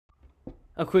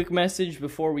A quick message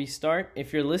before we start.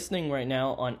 If you're listening right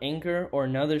now on Anchor or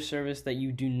another service that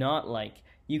you do not like,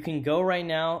 you can go right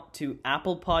now to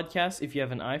Apple Podcasts if you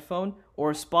have an iPhone,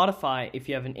 or Spotify if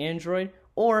you have an Android,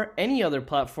 or any other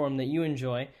platform that you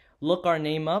enjoy. Look our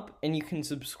name up and you can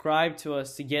subscribe to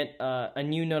us to get a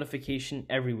new notification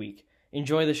every week.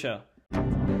 Enjoy the show.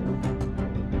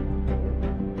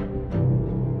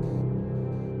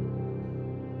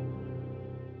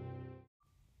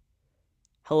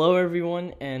 Hello,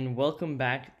 everyone, and welcome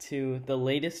back to the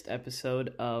latest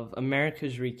episode of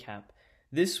America's Recap.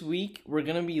 This week, we're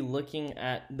going to be looking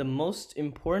at the most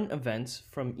important events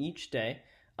from each day,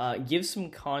 give some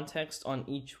context on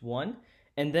each one,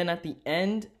 and then at the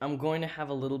end, I'm going to have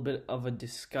a little bit of a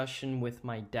discussion with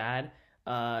my dad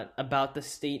about the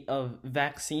state of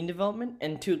vaccine development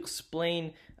and to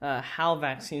explain how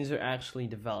vaccines are actually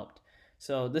developed.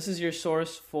 So this is your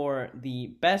source for the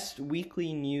best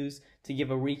weekly news to give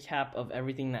a recap of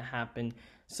everything that happened.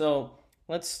 So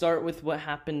let's start with what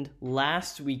happened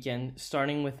last weekend,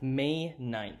 starting with May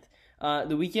 9th.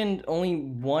 The weekend, only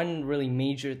one really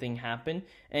major thing happened,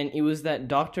 and it was that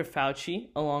Dr. Fauci,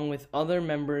 along with other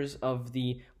members of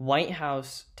the White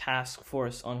House task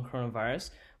force on coronavirus,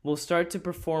 will start to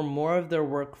perform more of their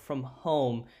work from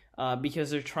home because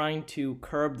they're trying to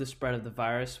curb the spread of the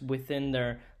virus within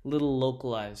their little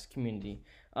localized community.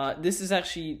 This is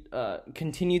actually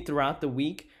continued throughout the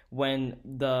week when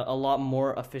a lot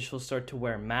more officials start to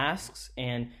wear masks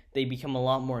and they become a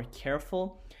lot more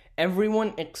careful.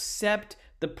 Everyone except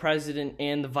the president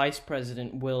and the vice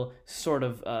president will sort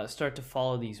of start to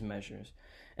follow these measures.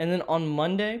 And then on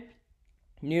Monday,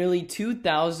 nearly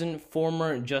 2,000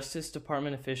 former Justice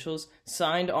Department officials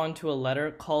signed onto a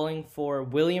letter calling for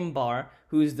William Barr,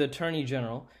 who is the Attorney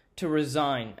General, to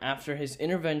resign after his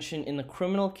intervention in the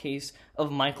criminal case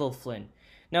of Michael Flynn.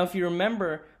 Now, if you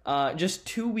remember, just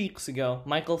 2 weeks ago,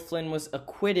 Michael Flynn was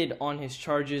acquitted on his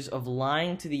charges of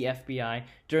lying to the FBI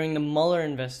during the Mueller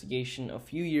investigation a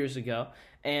few years ago,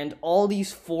 and all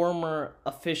these former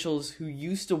officials who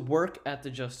used to work at the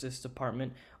Justice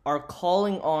Department are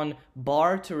calling on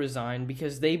Barr to resign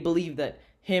because they believe that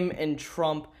him and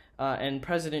Trump and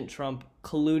President Trump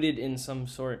colluded in some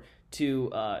sort to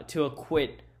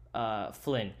acquit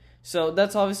Flynn. So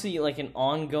that's obviously like an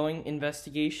ongoing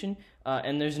investigation,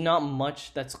 and there's not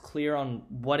much that's clear on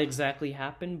what exactly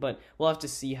happened, but we'll have to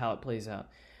see how it plays out.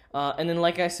 And then,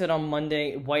 like I said, on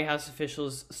Monday, White House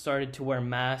officials started to wear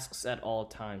masks at all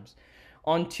times.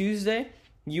 On Tuesday,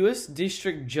 U.S.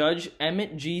 District Judge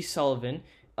Emmett G. Sullivan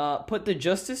put the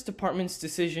Justice Department's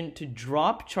decision to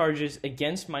drop charges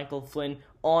against Michael Flynn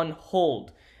on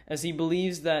hold, as he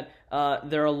believes that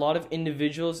there are a lot of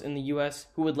individuals in the U.S.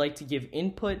 who would like to give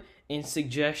input and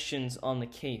suggestions on the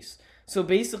case. So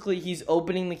basically, he's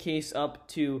opening the case up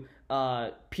to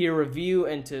peer review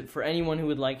and for anyone who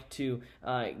would like to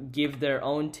give their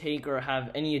own take or have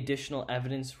any additional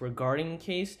evidence regarding the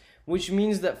case, which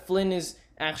means that Flynn is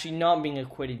actually not being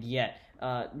acquitted yet.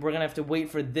 We're going to have to wait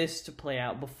for this to play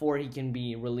out before he can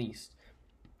be released.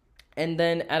 And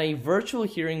then at a virtual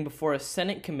hearing before a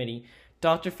Senate committee,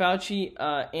 Dr. Fauci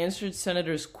answered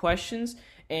senators' questions,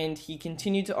 and he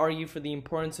continued to argue for the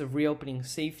importance of reopening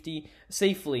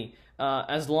safely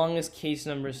as long as case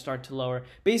numbers start to lower.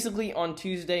 Basically, on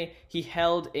Tuesday, he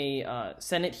held a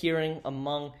Senate hearing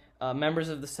among members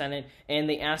of the Senate, and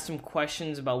they asked him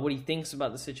questions about what he thinks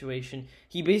about the situation.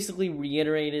 He basically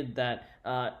reiterated that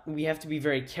we have to be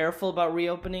very careful about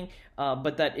reopening,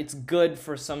 but that it's good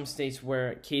for some states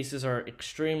where cases are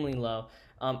extremely low.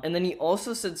 And then he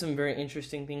also said some very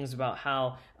interesting things about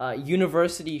how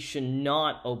universities should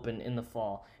not open in the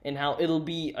fall, and how it'll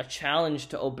be a challenge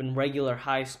to open regular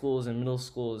high schools and middle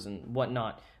schools and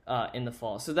whatnot in the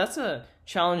fall. So that's a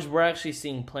challenge we're actually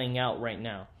seeing playing out right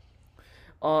now.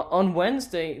 On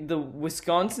Wednesday, the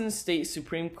Wisconsin State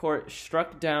Supreme Court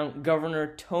struck down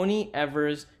Governor Tony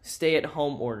Evers'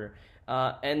 stay-at-home order.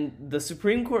 And the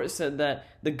Supreme Court said that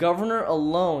the governor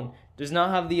alone does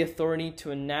not have the authority to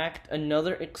enact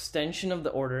another extension of the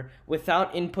order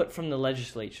without input from the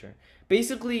legislature.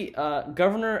 Basically,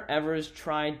 Governor Evers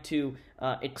tried to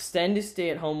extend his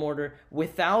stay-at-home order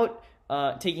without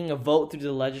taking a vote through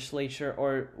the legislature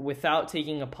or without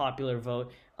taking a popular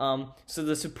vote. So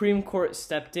the Supreme Court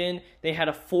stepped in. They had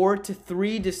a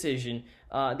 4-3 decision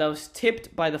that was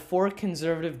tipped by the 4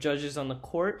 conservative judges on the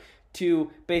court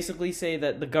to basically say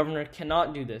that the governor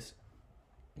cannot do this.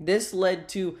 This led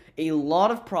to a lot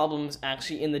of problems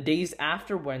actually in the days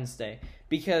after Wednesday,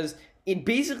 because it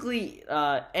basically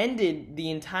ended the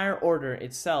entire order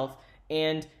itself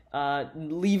and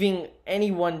leaving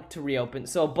anyone to reopen.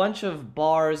 So a bunch of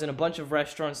bars and a bunch of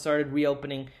restaurants started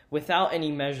reopening without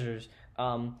any measures.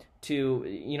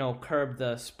 to curb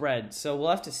the spread. So we'll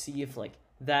have to see if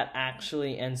that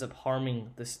actually ends up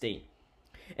harming the state.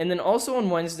 And then also on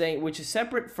Wednesday, which is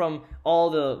separate from all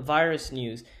the virus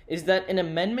news, is that an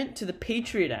amendment to the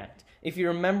Patriot Act. If you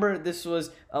remember, this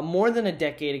was more than a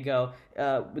decade ago.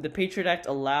 The Patriot Act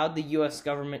allowed the U.S.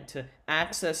 government to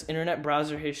access internet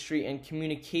browser history and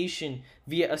communication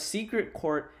via a secret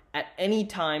court at any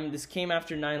time. This came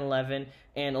after 9/11,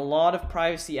 and a lot of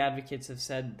privacy advocates have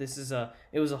said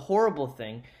it was a horrible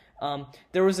thing.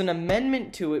 There was an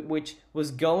amendment to it which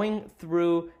was going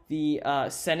through the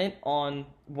Senate on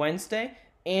Wednesday,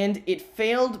 and it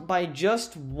failed by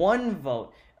just one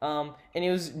vote. And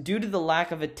it was due to the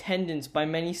lack of attendance by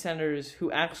many senators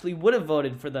who actually would have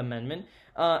voted for the amendment.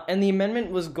 And the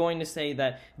amendment was going to say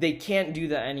that they can't do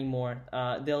that anymore.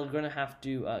 They're going to have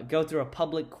to go through a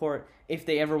public court if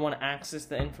they ever want to access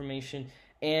the information.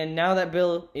 And now that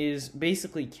bill is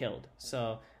basically killed.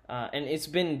 So, and it's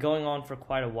been going on for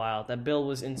quite a while. That bill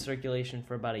was in circulation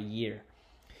for about a year.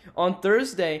 On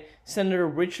Thursday, Senator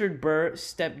Richard Burr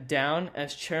stepped down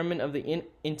as chairman of the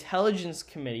Intelligence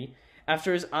Committee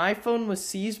after his iPhone was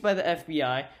seized by the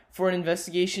FBI for an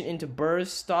investigation into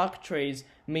Burr's stock trades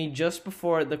made just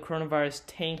before the coronavirus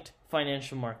tanked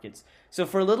financial markets. So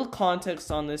for a little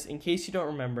context on this, in case you don't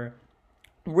remember,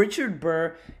 Richard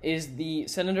Burr is the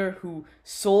senator who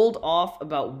sold off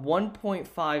about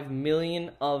 1.5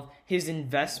 million of his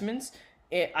investments.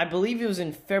 I believe it was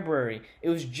in February. It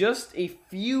was just a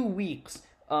few weeks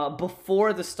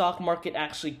before the stock market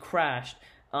actually crashed.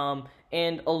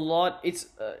 And it's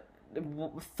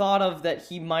thought of that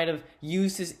he might have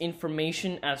used his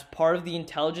information as part of the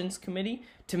Intelligence Committee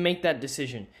to make that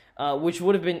decision, which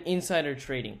would have been insider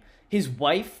trading. His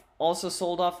wife also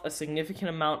sold off a significant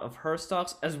amount of her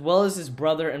stocks, as well as his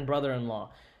brother and brother-in-law.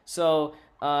 So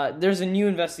there's a new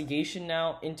investigation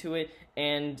now into it,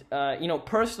 and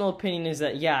personal opinion is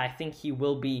that, yeah, I think he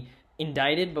will be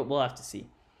indicted, but we'll have to see.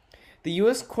 The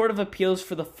U.S. Court of Appeals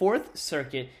for the Fourth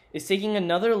Circuit is taking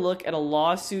another look at a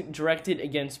lawsuit directed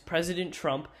against President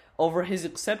Trump over his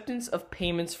acceptance of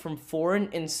payments from foreign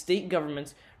and state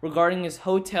governments regarding his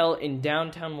hotel in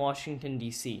downtown Washington,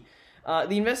 D.C.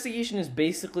 The investigation is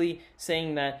basically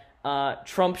saying that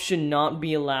Trump should not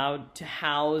be allowed to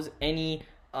house any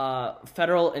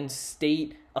federal and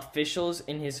state officials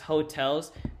in his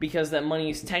hotels because that money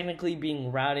is technically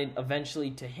being routed eventually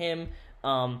to him.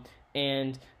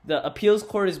 And the appeals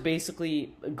court is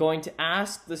basically going to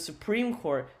ask the Supreme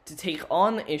Court to take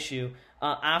on the issue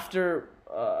after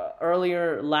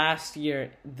earlier last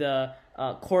year the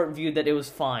court viewed that it was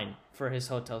fine for his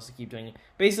hotels to keep doing it.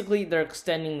 Basically, they're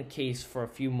extending the case for a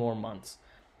few more months.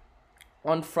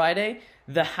 On Friday,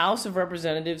 the House of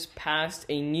Representatives passed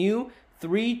a new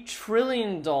 $3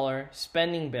 trillion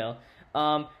spending bill.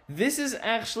 This is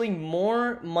actually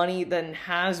more money than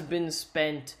has been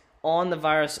spent on the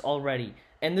virus already,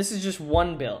 and this is just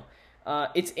one bill.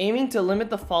 It's aiming to limit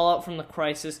the fallout from the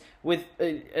crisis with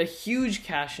a huge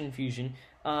cash infusion.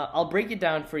 I'll break it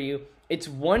down for you. It's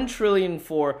 $1 trillion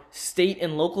for state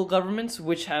and local governments,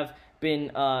 which have been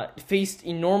faced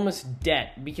enormous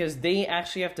debt because they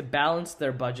actually have to balance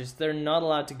their budgets. They're not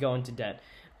allowed to go into debt.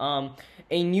 A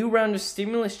new round of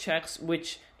stimulus checks,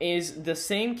 which is the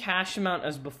same cash amount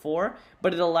as before,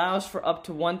 but it allows for up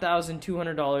to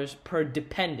 $1,200 per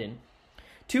dependent.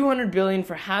 $200 billion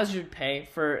for hazard pay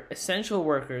for essential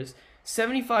workers,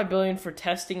 $75 billion for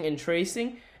testing and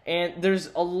tracing, and there's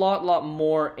a lot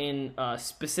more in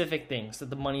specific things that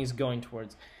the money is going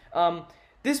towards.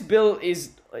 This bill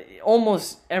is,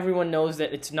 almost everyone knows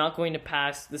that it's not going to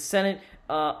pass. The Senate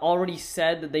already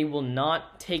said that they will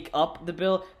not take up the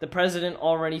bill. The president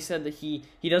already said that he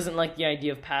doesn't like the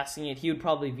idea of passing it. He would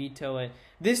probably veto it.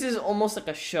 This is almost like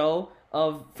a show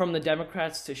from the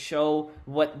Democrats to show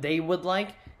what they would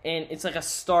like, and it's like a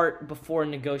start before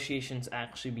negotiations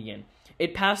actually begin.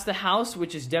 It passed the House,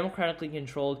 which is democratically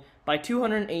controlled, by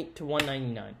 208 to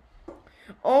 199.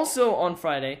 Also on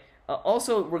Friday,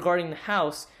 also regarding the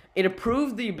House, it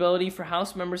approved the ability for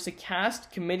House members to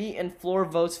cast committee and floor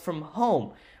votes from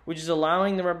home, which is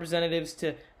allowing the representatives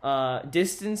to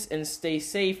distance and stay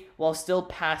safe while still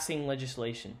passing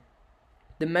legislation.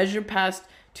 The measure passed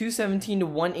 217 to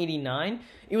 189.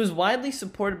 It was widely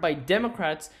supported by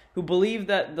Democrats who believe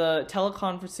that the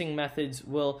teleconferencing methods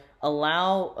will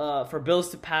allow for bills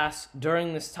to pass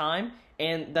during this time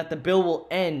and that the bill will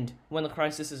end when the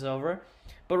crisis is over.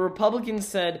 But Republicans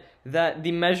said that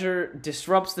the measure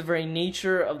disrupts the very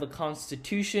nature of the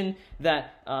Constitution,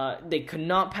 that they could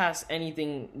not pass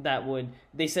anything that would,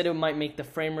 they said it might make the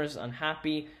framers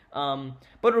unhappy.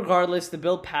 But regardless, the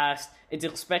bill passed. It's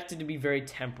expected to be very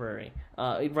temporary,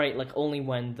 right? Like only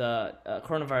when the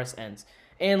coronavirus ends.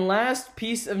 And last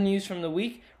piece of news from the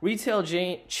week, retail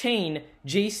chain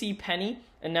JCPenney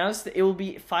announced that it will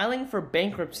be filing for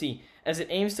bankruptcy as it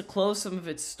aims to close some of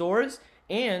its stores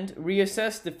and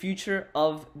reassess the future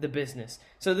of the business.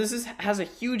 So this has a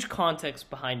huge context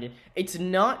behind it. It's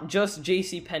not just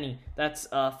JCPenney that's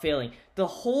failing. The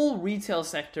whole retail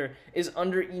sector is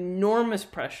under enormous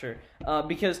pressure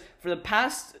because for the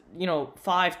past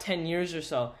 5-10 years or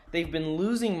so, they've been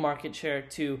losing market share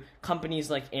to companies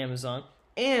like Amazon.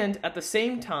 And at the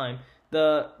same time,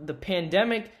 the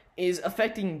pandemic is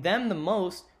affecting them the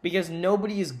most because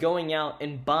nobody is going out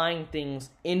and buying things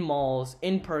in malls,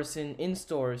 in person, in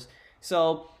stores.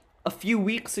 So a few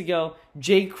weeks ago,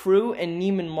 J. Crew and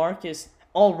Neiman Marcus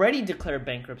already declared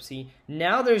bankruptcy.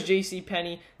 Now there's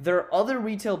JCPenney. There are other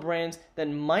retail brands that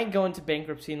might go into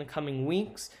bankruptcy in the coming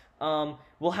weeks.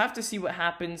 We'll have to see what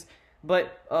happens.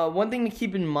 But one thing to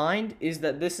keep in mind is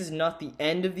that this is not the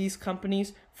end of these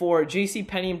companies. For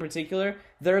JCPenney in particular,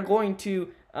 they're going to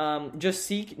just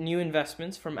seek new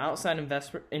investments from outside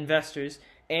investors,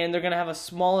 and they're going to have a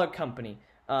smaller company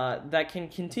that can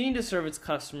continue to serve its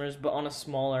customers, but on a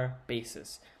smaller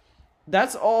basis.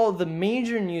 That's all the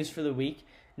major news for the week.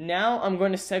 Now I'm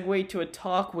going to segue to a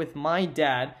talk with my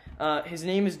dad. His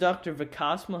name is Dr.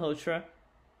 Vikas Malhotra.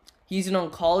 He's an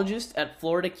oncologist at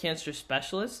Florida Cancer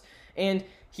Specialists, and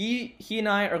he and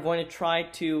I are going to try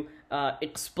to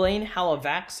explain how a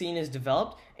vaccine is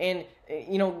developed and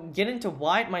get into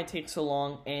why it might take so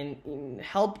long and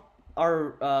help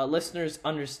our listeners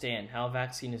understand how a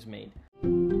vaccine is made.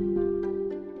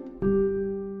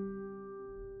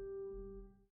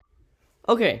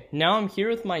 Okay, now I'm here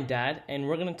with my dad, and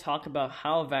we're going to talk about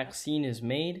how a vaccine is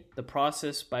made, the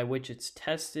process by which it's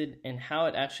tested, and how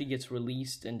it actually gets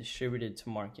released and distributed to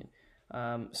market.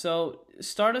 So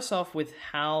start us off with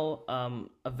how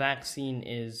a vaccine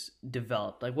is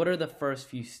developed. Like, what are the first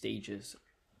few stages?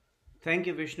 Thank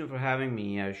you, Vishnu, for having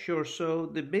me. Sure. So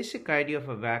the basic idea of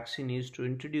a vaccine is to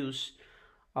introduce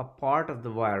a part of the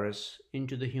virus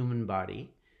into the human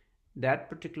body. That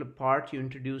particular part you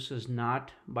introduce is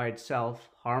not by itself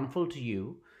harmful to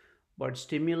you, but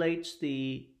stimulates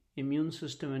the immune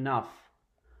system enough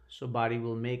so body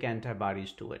will make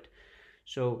antibodies to it.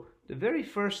 So the very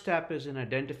first step is in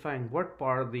identifying what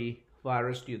part of the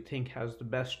virus do you think has the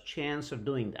best chance of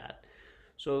doing that.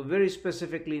 So very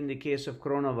specifically in the case of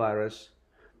coronavirus,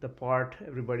 the part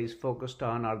everybody's focused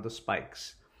on are the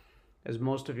spikes. As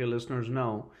most of your listeners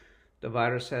know, the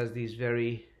virus has these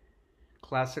very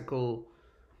classical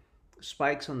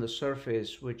spikes on the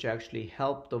surface which actually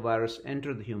help the virus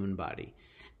enter the human body.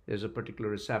 There's a particular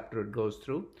receptor it goes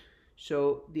through.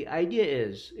 So the idea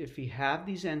is if we have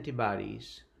these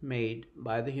antibodies made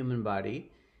by the human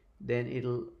body, then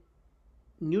it'll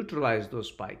neutralize those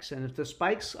spikes. And if the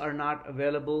spikes are not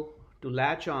available to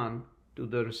latch on to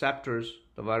the receptors,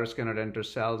 the virus cannot enter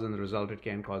cells, and the result, it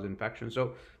can cause infection.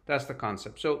 So that's the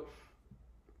concept. So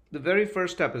the very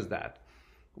first step is that.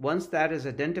 Once that is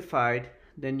identified,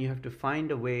 then you have to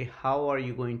find a way, how are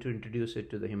you going to introduce it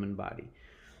to the human body?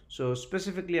 So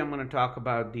specifically, I'm going to talk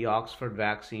about the Oxford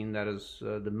vaccine. That is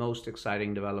the most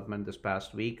exciting development this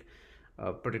past week,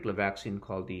 a particular vaccine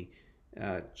called the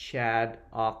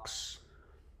ChAdOx,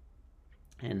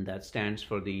 and that stands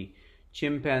for the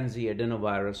chimpanzee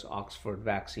adenovirus Oxford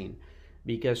vaccine.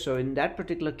 Because so in that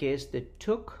particular case, they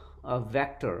took a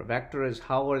vector. A vector is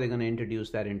how are they going to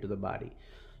introduce that into the body.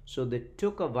 So they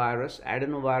took a virus.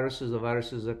 Adenovirus is the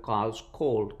viruses that cause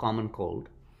cold, common cold.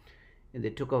 And they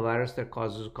took a virus that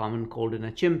causes common cold in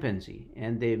a chimpanzee.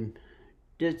 And they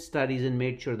did studies and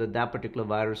made sure that that particular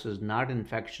virus is not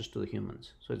infectious to the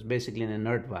humans. So it's basically an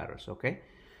inert virus, okay?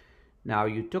 Now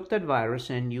you took that virus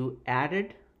and you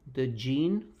added the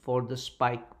gene for the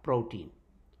spike protein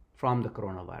from the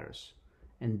coronavirus.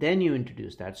 And then you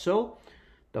introduced that. So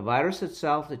the virus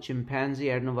itself, the chimpanzee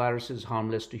adenovirus, is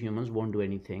harmless to humans, won't do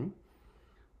anything.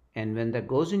 And when that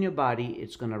goes in your body,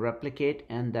 it's going to replicate,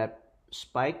 and that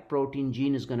spike protein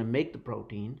gene is going to make the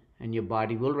protein, and your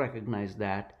body will recognize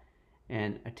that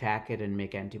and attack it and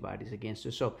make antibodies against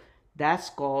it. So that's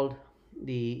called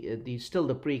still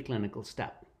the preclinical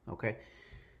step, okay?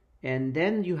 And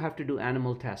then you have to do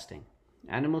animal testing.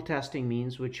 Animal testing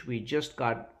means, which we just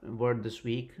got word this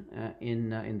week,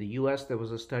 in the US there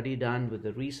was a study done with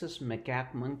the rhesus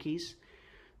macaque monkeys.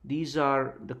 These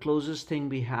are the closest thing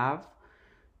we have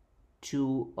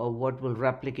to what will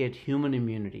replicate human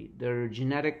immunity. Their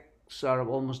genetics are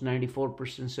almost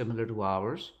 94% similar to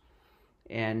ours.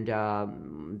 And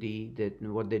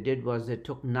what they did was they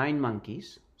took 9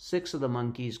 monkeys. 6 of the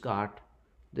monkeys got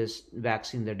this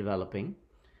vaccine they're developing.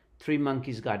 3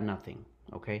 monkeys got nothing.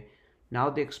 Okay. Now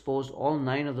they exposed all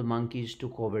 9 of the monkeys to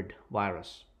COVID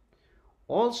virus.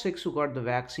 All 6 who got the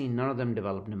vaccine, none of them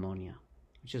developed pneumonia,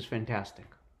 which is fantastic.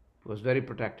 It was very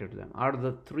protective to them. Out of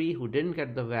the 3 who didn't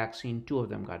get the vaccine, 2 of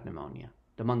them got pneumonia.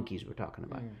 The monkeys we're talking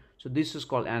about. So this is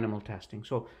called animal testing.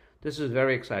 So this is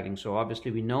very exciting. So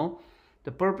obviously we know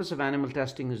the purpose of animal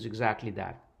testing is exactly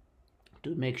that,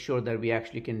 to make sure that we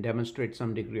actually can demonstrate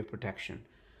some degree of protection.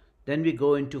 Then we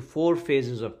go into 4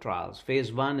 phases of trials.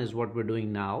 Phase 1 is what we're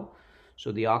doing now.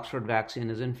 So the Oxford vaccine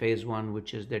is in phase 1,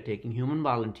 which is they're taking human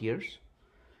volunteers.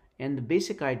 And the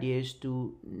basic idea is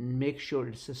to make sure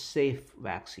it's a safe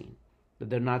vaccine, that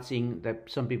they're not seeing that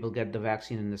some people get the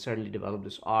vaccine and they suddenly develop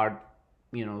this odd,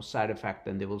 side effect,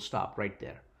 and they will stop right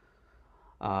there.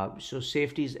 So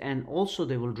safeties, and also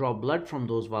they will draw blood from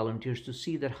those volunteers to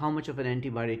see that how much of an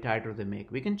antibody titer they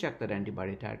make. We can check that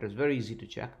antibody titer. It's very easy to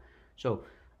check. So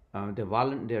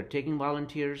they're taking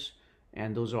volunteers,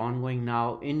 and those are ongoing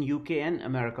now in UK and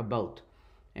America both.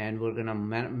 And we're going to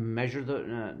measure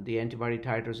the antibody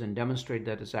titers and demonstrate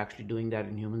that it's actually doing that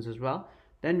in humans as well.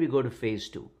 Then we go to phase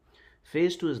 2.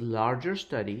 Phase 2 is larger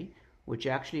study, which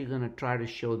actually is going to try to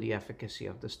show the efficacy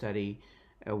of the study.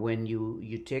 When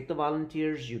you take the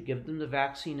volunteers, you give them the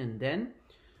vaccine, and then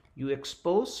you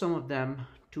expose some of them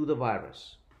to the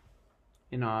virus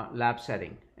in a lab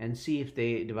setting and see if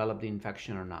they develop the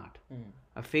infection or not.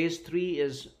 A phase 3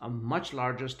 is a much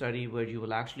larger study where you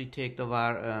will actually take the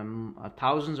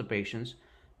thousands of patients,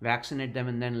 vaccinate them,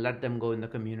 and then let them go in the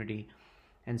community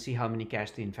and see how many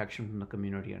catch the infection from the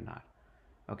community or not.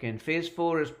 Okay, and phase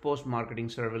 4 is post-marketing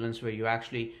surveillance, where you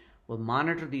actually will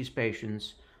monitor these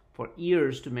patients for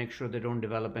years to make sure they don't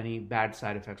develop any bad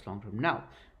side effects long term. Now,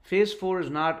 phase 4 is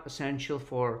not essential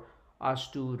for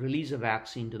us to release a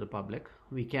vaccine to the public.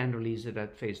 We can release it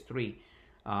at phase 3.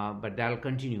 But that'll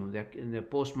continue. The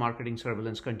post-marketing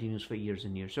surveillance continues for years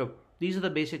and years. So these are the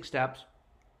basic steps.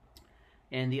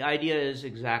 And the idea is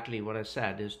exactly what I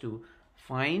said, is to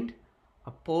find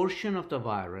a portion of the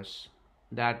virus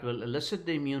that will elicit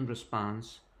the immune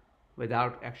response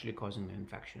without actually causing the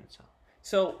infection itself.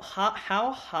 So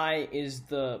how high is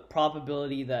the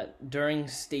probability that during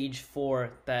stage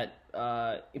 4 that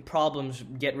problems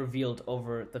get revealed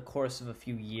over the course of a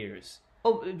few years?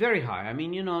 Oh, very high. I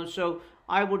mean, so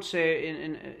I would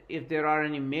say if there are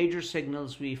any major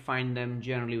signals, we find them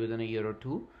generally within a year or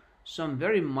 2. Some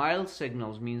very mild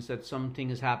signals means that something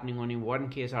is happening only in 1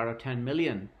 case out of 10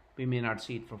 million. We may not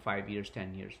see it for 5 years,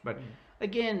 10 years. But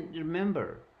again,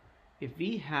 remember, if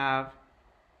we have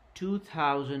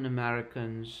 2,000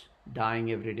 Americans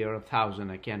dying every day, or 1,000,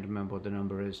 I can't remember what the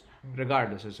number is,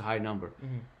 regardless, it's a high number.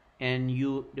 And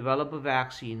you develop a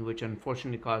vaccine which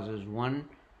unfortunately causes 1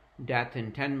 death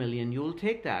in 10 million, you will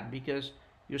take that because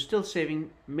you're still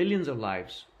saving millions of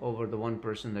lives over the 1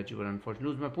 person that you would unfortunately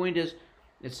lose. My point is,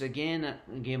 it's again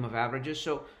a game of averages.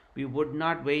 So we would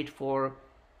not wait for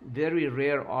very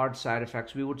rare odd side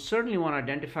effects. We would certainly want to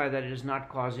identify that it is not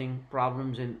causing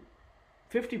problems in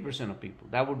 50% of people.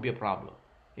 That would be a problem.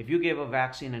 If you gave a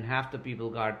vaccine and half the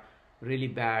people got really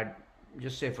bad,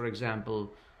 just say for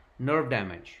example, nerve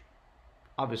damage,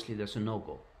 obviously that's a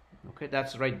no-go. Okay,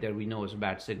 that's right there, we know is a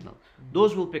bad signal.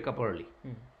 Those will pick up early.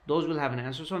 Those will have an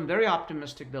answer. So I'm very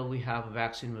optimistic that we have a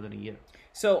vaccine within a year.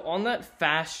 So on that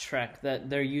fast track that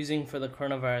they're using for the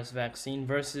coronavirus vaccine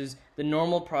versus the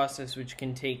normal process, which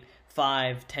can take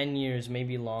 5, 10 years,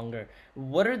 maybe longer,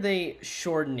 what are they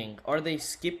shortening? Are they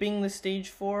skipping the stage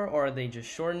 4, or are they just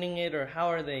shortening it, or how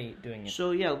are they doing it?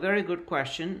 So yeah, very good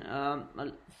question.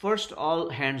 First, all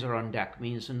hands are on deck.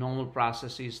 Means the normal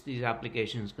processes, these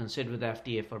applications can sit with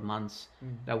FDA for months.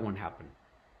 That won't happen.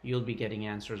 You'll be getting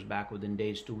answers back within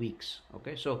days to weeks.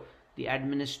 Okay, so the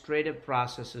administrative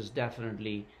process is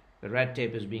definitely, the red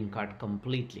tape is being cut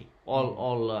completely.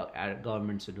 All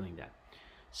governments are doing that.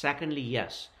 Secondly,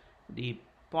 yes, the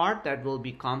part that will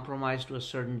be compromised to a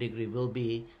certain degree will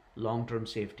be long-term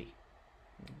safety.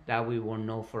 That we won't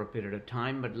know for a period of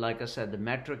time, but like I said, the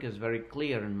metric is very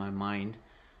clear in my mind.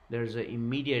 There's an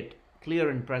immediate, clear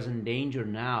and present danger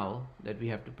now that we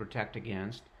have to protect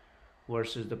against,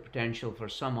 versus the potential for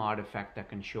some odd effect that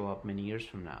can show up many years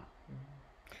from now.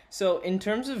 So in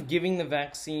terms of giving the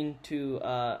vaccine to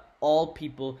all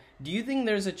people, do you think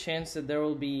there's a chance that there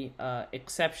will be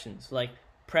exceptions, like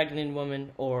pregnant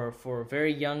women or for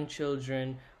very young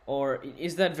children, or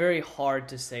is that very hard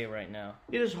to say right now?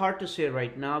 It is hard to say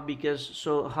right now because,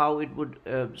 so how it would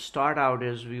start out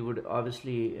is we would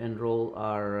obviously enroll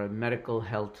our medical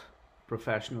health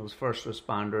professionals, first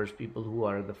responders, people who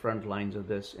are the front lines of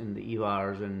this in the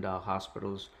ERs and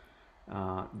hospitals,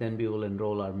 then we will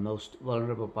enroll our most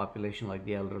vulnerable population, like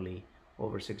the elderly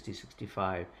over 60,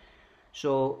 65.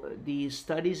 So the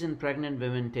studies in pregnant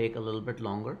women take a little bit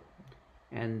longer,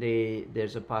 and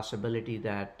there's a possibility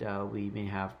that we may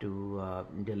have to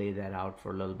delay that out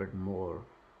for a little bit more.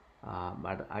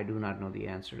 But I do not know the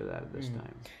answer to that at this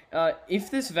time. If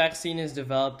this vaccine is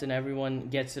developed and everyone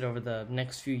gets it over the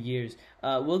next few years,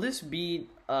 will this be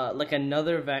like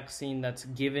another vaccine that's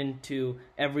given to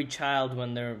every child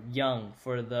when they're young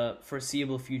for the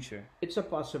foreseeable future? It's a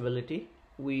possibility.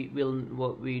 We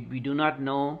do not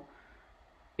know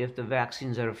if the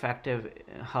vaccines are effective.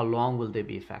 How long will they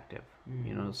be effective?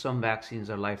 Some vaccines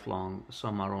are lifelong,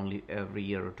 some are only every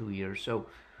year or 2 years. So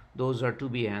those are to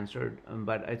be answered,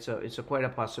 but it's a quite a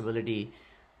possibility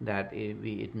that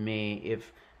it may,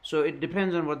 if so, it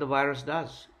depends on what the virus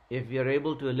does. If we are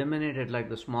able to eliminate it like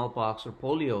the smallpox or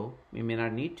polio, we may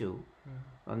not need to.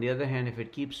 On the other hand, if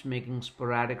it keeps making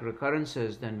sporadic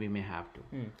recurrences, then we may have to.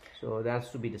 So that's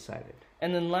to be decided.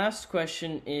 And then last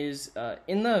question is,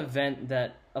 in the event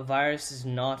that a virus is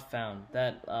not found,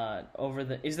 that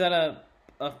is that a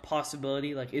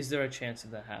possibility? Like, is there a chance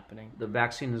of that happening? The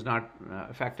vaccine is not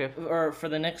effective? Or for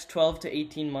the next 12 to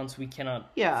 18 months, we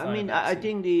cannot Yeah, find I mean, I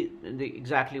think the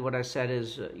exactly what I said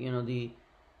is, the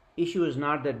issue is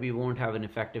not that we won't have an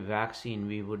effective vaccine.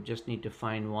 We would just need to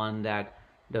find one that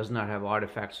does not have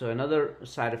artifacts. So another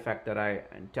side effect that I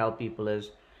tell people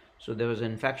is, so there was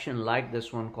an infection like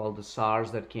this one called the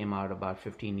SARS that came out about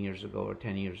 15 years ago or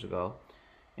 10 years ago.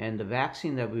 And the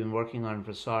vaccine that we've been working on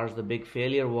for SARS, the big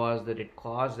failure was that it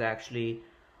caused actually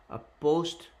a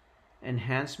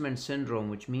post-enhancement syndrome,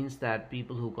 which means that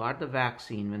people who got the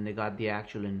vaccine, when they got the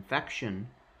actual infection,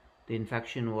 the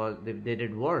infection was, they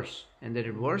did worse. And they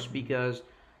did worse because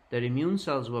their immune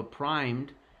cells were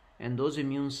primed, and those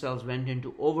immune cells went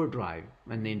into overdrive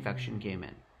when the infection came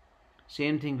in.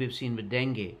 Same thing we've seen with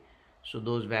dengue. So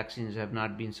those vaccines have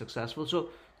not been successful. So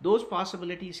those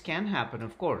possibilities can happen,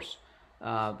 of course.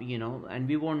 And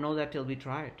we won't know that till we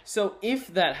try it. So if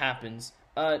that happens,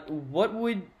 how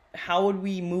would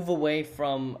we move away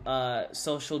from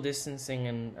social distancing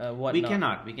and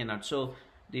whatnot? We cannot. So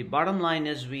the bottom line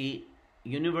is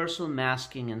universal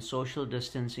masking and social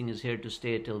distancing is here to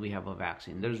stay till we have a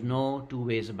vaccine. There's no two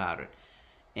ways about it.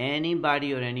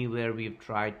 Anybody or anywhere we've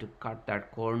tried to cut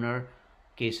that corner,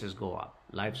 cases go up,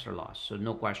 lives are lost. So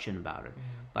no question about it.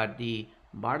 But the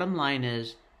bottom line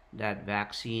is that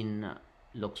vaccine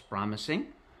looks promising.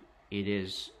 It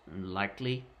is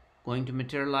likely going to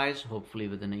materialize, hopefully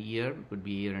within a year, could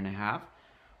be a year and a half,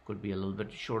 could be a little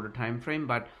bit shorter time frame,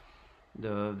 but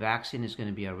the vaccine is going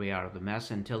to be our way out of the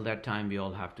mess. Until that time, we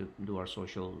all have to do our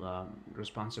social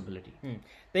responsibility.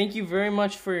 Thank you very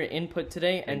much for your input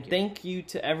today, and thank you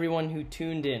to everyone who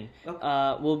tuned in.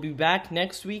 Okay. We'll be back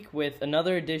next week with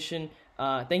another edition.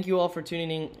 Thank you all for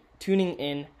tuning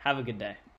in. Have a good day.